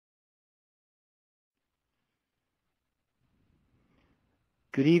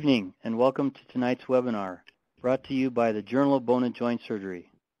Good evening and welcome to tonight's webinar, brought to you by the Journal of Bone and Joint Surgery.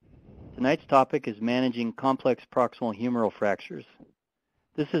 Tonight's topic is managing complex proximal humeral fractures.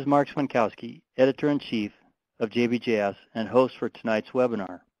 This is Mark Swankowski, Editor-in-Chief of JBJS and host for tonight's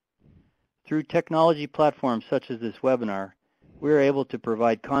webinar. Through technology platforms such as this webinar, we are able to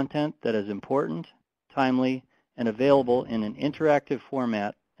provide content that is important, timely, and available in an interactive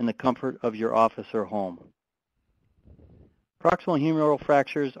format in the comfort of your office or home. Proximal humeral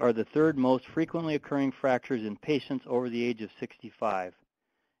fractures are the third most frequently occurring fractures in patients over the age of 65,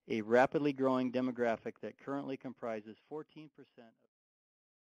 a rapidly growing demographic that currently comprises 14% of